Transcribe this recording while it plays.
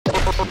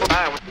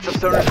Hi, what's up,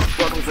 stoners?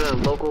 Welcome to the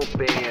local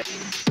band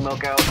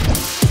Smokeout.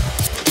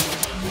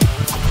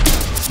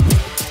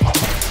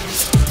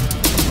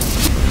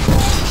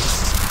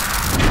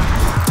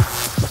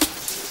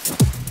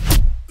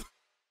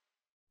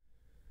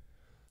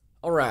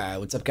 Alright,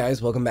 what's up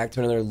guys? Welcome back to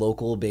another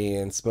local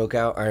band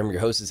Smokeout. I'm your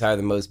host, is Higher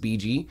Than Most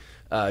BG.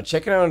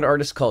 Checking out an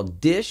artist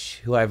called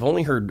Dish, who I've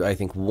only heard, I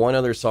think, one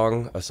other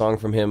song, a song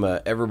from him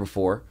ever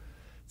before.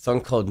 A song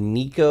called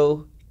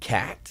Neko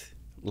Cat,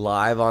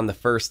 live on the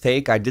First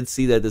Take. I did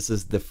see that this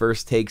is the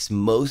First Take's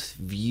most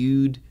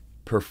viewed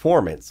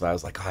performance, so I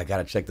was like, oh, I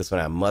gotta check this one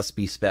out. It must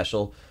be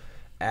special.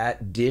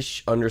 At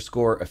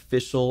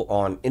Dish_official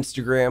on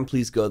Instagram.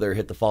 Please go there,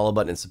 hit the follow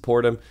button, and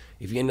support him.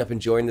 If you end up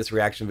enjoying this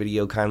reaction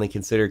video, kindly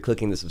consider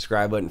clicking the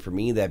subscribe button for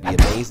me. That'd be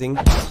amazing.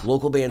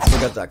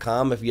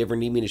 Localbandsmokeout.com if you ever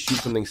need me to shoot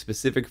something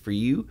specific for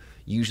you,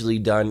 usually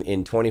done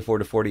in 24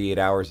 to 48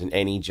 hours, and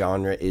any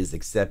genre is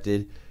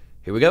accepted.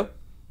 Here we go.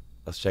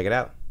 Let's check it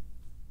out.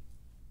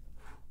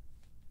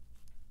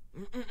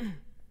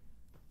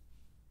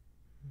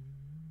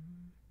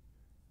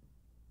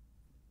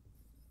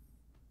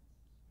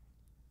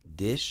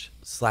 Dish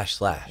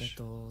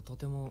 //と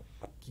ても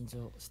緊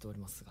張しており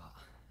ますが、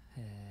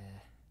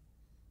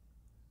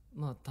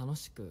まあ楽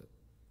しく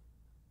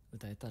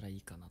歌えたらい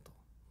いかなと。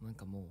なん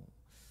かもう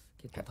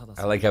結構ただ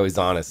I like how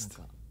he's honest.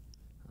 なんか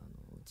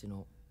うち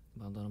の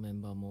バンドのメ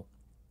ンバーも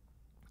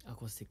ア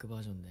コースティックバ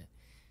ージョンで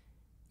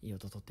いい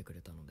音取ってく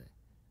れたので、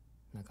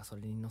なんかそ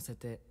れに乗せ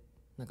て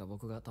なんか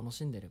僕が楽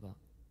しんでれば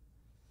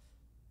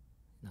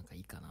なんか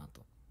いいかな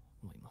と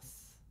思いま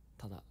す。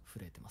ただ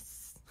震えてま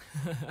す。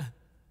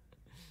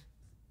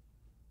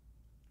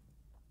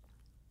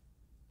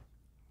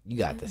You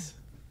got this.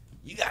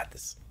 You got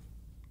this.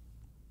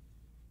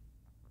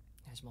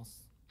 お願いしま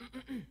す。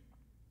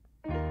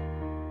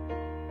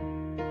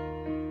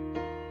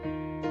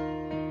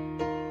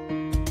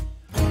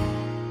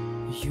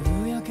夕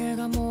焼け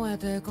が燃え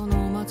てこの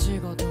街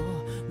ごと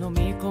飲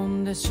み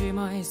込んでし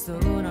まいそう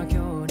な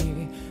今日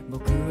に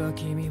僕は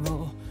君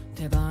を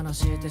手放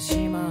して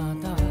しまっ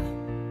た。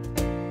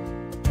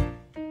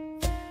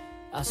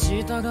明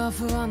日が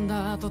不安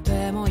だ、と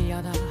ても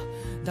嫌だ。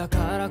だ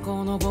から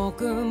この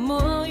僕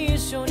も一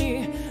緒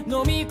に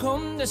飲み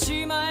込んで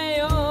しまえ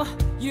よ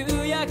夕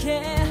焼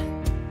け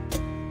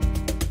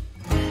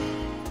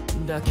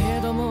だけ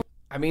ども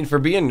I mean, for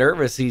being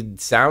nervous, he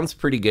sounds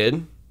pretty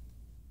good,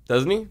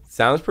 doesn't he?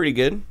 Sounds pretty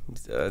good.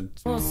 Let's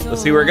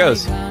see where it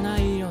goes. 明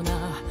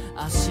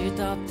日っ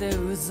て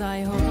うざ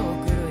いほど来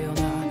るよ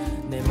な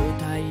眠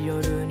たい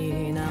夜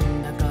にな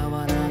んだか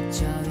笑っ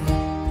ちゃう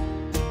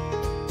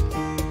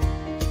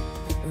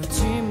う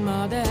ち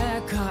まで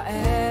帰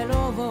ろ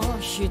う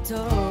一人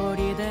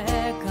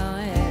で帰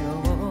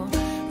ろう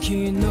昨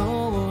日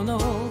の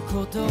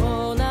こ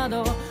とな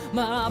ど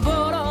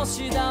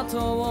幻だ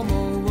と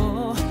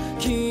思う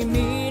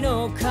君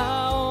の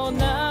顔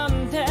な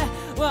んて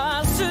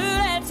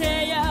忘れ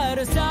てや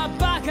るさ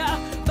バカ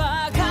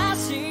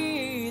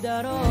し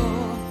だろう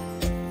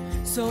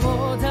そう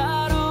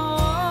だろ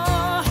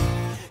う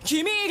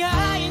君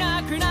がい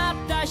なくなっ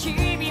た日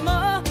々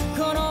も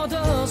この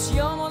どうし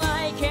ようも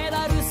ない気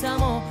だるさ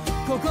も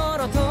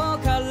心と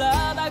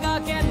体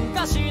が喧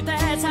嘩して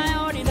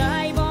頼り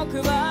ない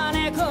僕は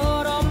寝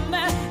転んで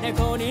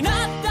猫になっ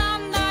た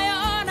んだよ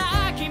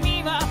な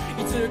君は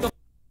いつか It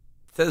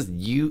says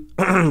you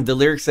the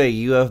lyrics say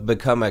you have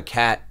become a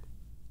cat.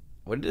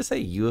 What did it say?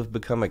 You have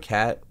become a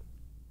cat?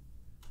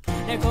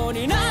 猫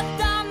になっ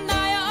たんだ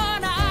よ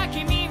な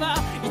君は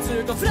い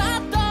つかフラ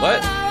ッと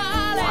現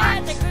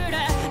れてく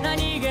れ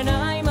何気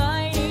ない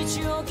毎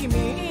日を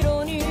君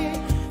色に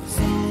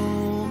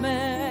染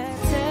め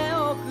て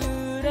おく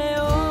れ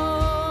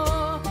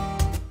よ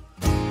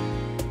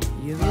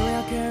夕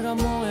焼けが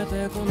燃え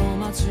てこの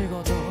街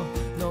ごと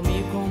飲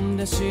み込ん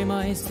でし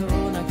まいそう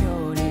な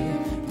今日に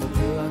僕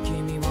は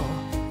君を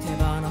手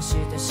放し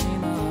てし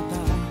まっ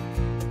た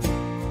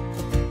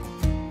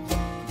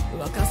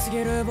若す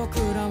ぎる僕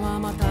らは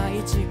また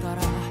一か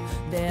ら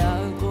出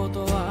会うこ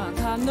とは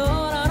可能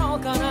なの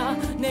かな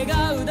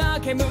願うだ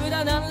け無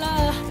駄な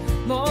ら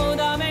もう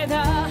ダメ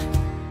だう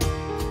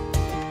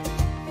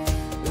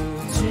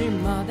ち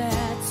まで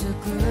着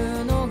く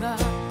のが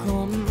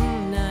こん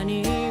な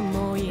に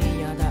も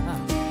嫌だ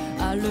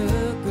歩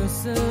く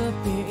ス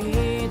ピ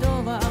ード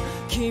は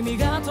君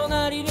が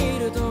隣にい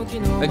る時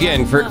の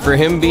Again, for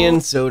him being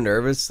so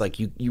nervous, like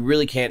you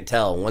really can't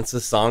tell. Once the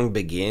song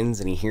begins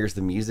and he hears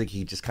the music,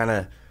 he just kind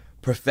of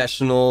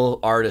professional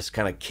artist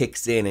kind of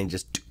kicks in and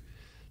just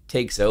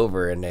takes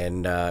over, and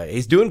then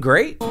he's doing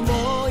great. 思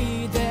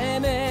い出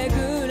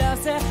巡ら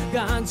せ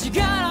がんじ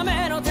がら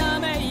めのた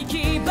め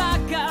息ば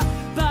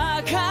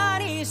か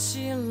り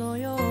しろ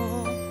よ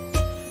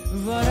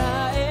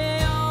笑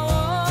えよ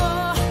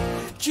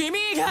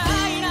君が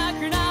いな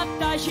くなっ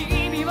た日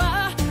々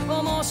は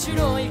面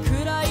白い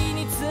くらい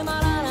につま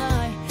ら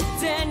ない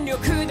全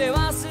力で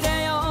忘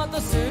れよう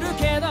とする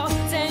けど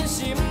全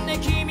身で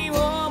君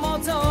を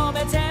求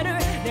めてる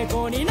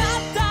猫になっ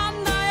た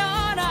んだ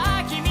よ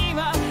な君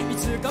はい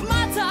つか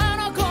また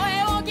の声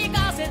を聞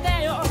かせ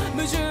てよ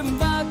矛盾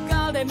ばっか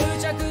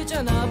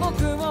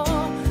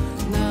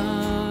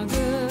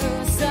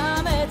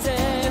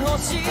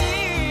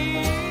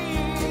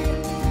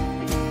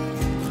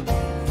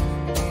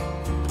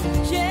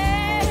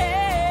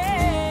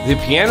The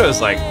piano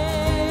is like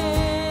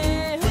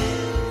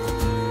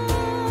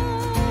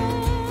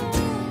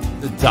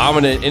the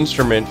dominant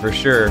instrument for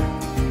sure.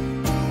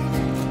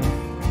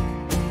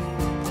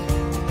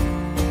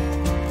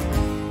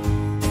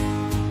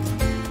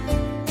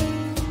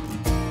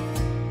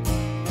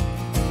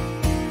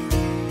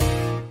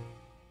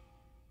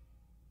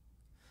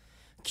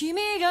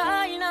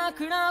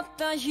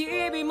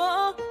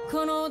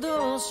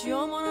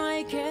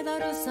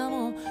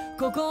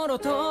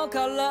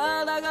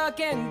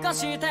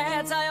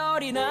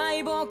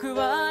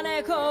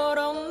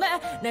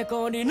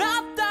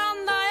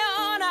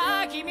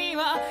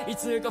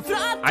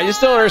 I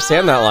just don't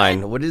understand that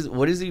line. What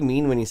does he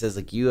mean when he says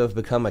like you have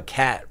become a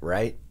cat,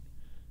 right?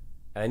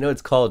 And I know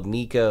it's called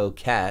Neko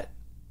Cat.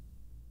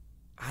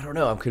 I don't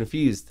know, I'm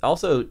confused.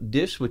 Also,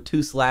 dish with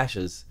 2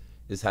 slashes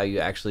is how you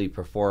actually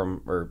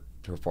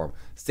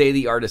say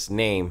the artist's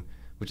name,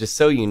 which is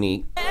so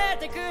unique.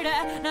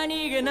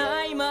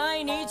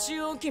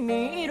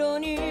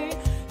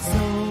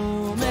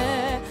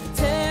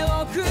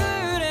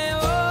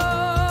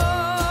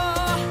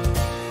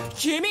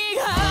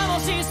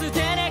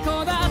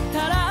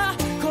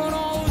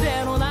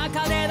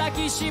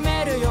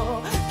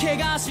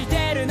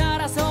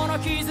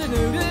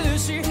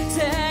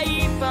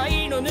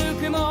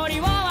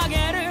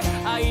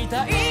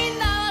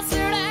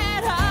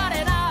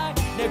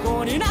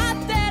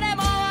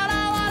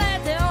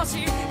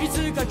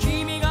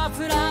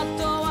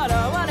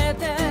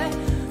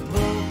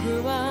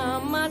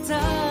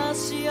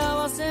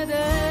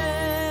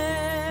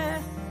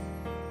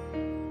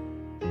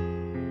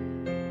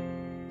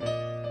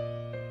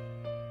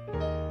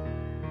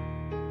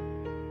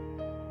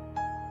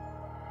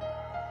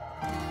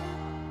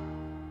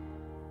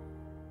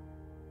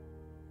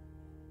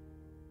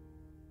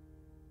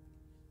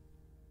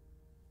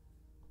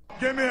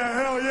 Give me a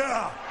hell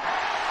yeah!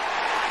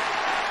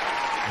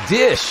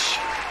 Dish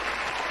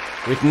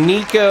with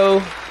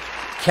Neko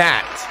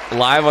Cat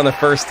live on the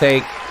first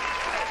take.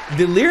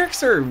 The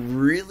lyrics are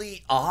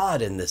really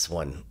odd in this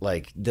one.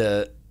 Like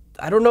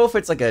I don't know if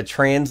it's like a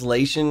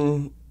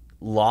translation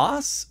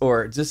loss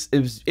or just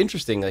it was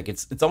interesting. Like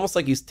it's almost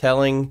like he's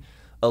telling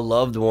a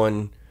loved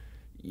one.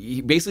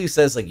 He basically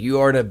says like you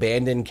are an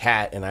abandoned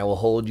cat and I will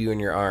hold you in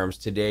your arms.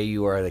 Today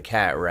you are the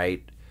cat,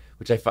 right?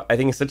 Which I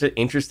think is such an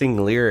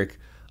interesting lyric.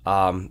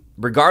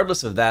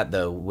 Regardless of that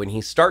though, when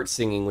he starts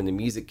singing, when the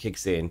music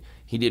kicks in,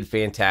 he did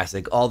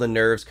fantastic. All the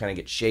nerves kind of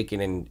get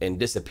shaken and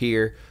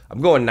disappear. I'm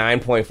going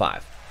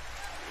 9.5.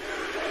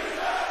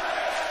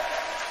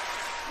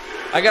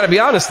 I gotta be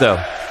honest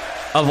though,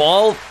 of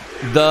all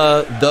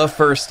the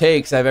first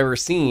takes I've ever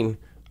seen,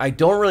 I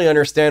don't really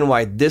understand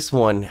why this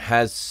one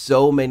has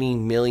so many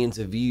millions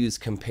of views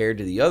compared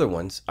to the other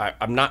ones.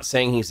 I'm not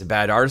saying he's a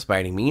bad artist by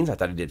any means. I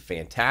thought he did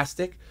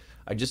fantastic.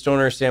 I just don't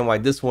understand why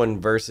this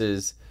one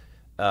versus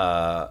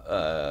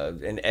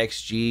an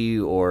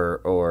XG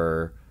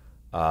or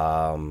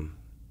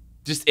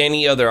just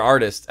any other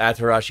artist,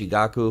 Atarashi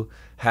Gaku,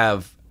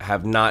 have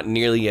not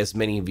nearly as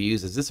many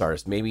views as this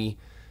artist.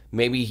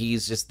 Maybe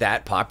he's just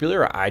that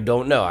popular. I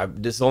don't know.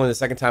 This is only the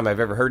second time I've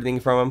ever heard anything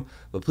from him.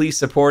 But please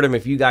support him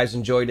if you guys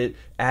enjoyed it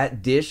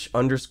at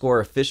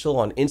 @dish_official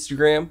on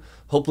Instagram.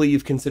 Hopefully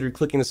you've considered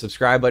clicking the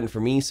subscribe button for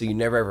me so you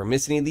never ever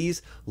miss any of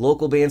these.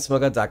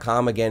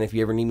 Localbandsmokeout.com. Again, if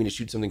you ever need me to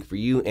shoot something for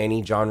you,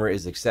 any genre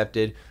is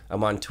accepted.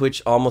 I'm on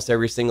Twitch almost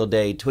every single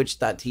day.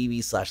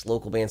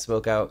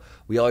 Twitch.tv/localbandsmokeout.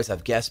 We always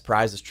have guests,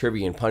 prizes,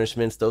 trivia, and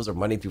punishments. Those are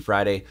Monday through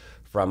Friday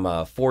from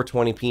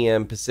 4:20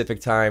 p.m.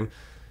 Pacific time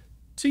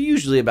to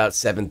usually about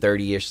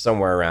 7:30-ish,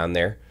 somewhere around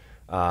there.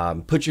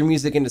 Put your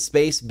music into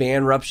space.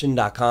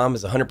 Bandruption.com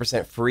is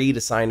 100% free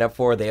to sign up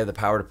for. They have the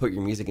power to put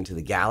your music into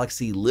the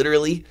galaxy,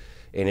 literally,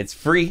 and it's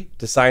free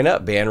to sign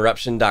up.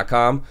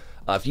 Bandruption.com.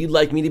 If you'd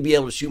like me to be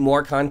able to shoot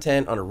more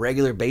content on a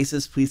regular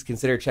basis, please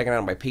consider checking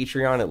out my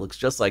Patreon. It looks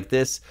just like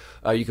this.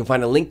 You can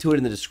find a link to it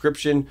in the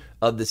description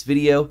of this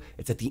video.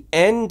 It's at the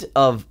end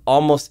of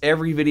almost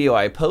every video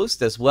I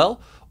post as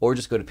well, or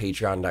just go to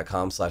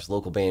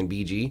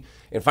patreon.com/localbandbg.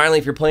 And finally,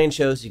 if you're playing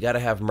shows, you got to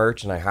have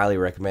merch, and I highly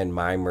recommend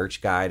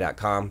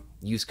mymerchguy.com.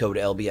 Use code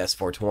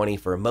LBS420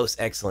 for a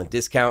most excellent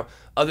discount.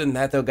 Other than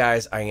that, though,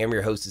 guys, I am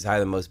your host, is High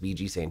the Most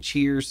BG, saying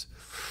cheers,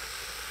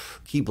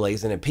 keep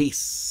blazing, and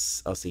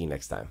peace. I'll see you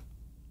next time.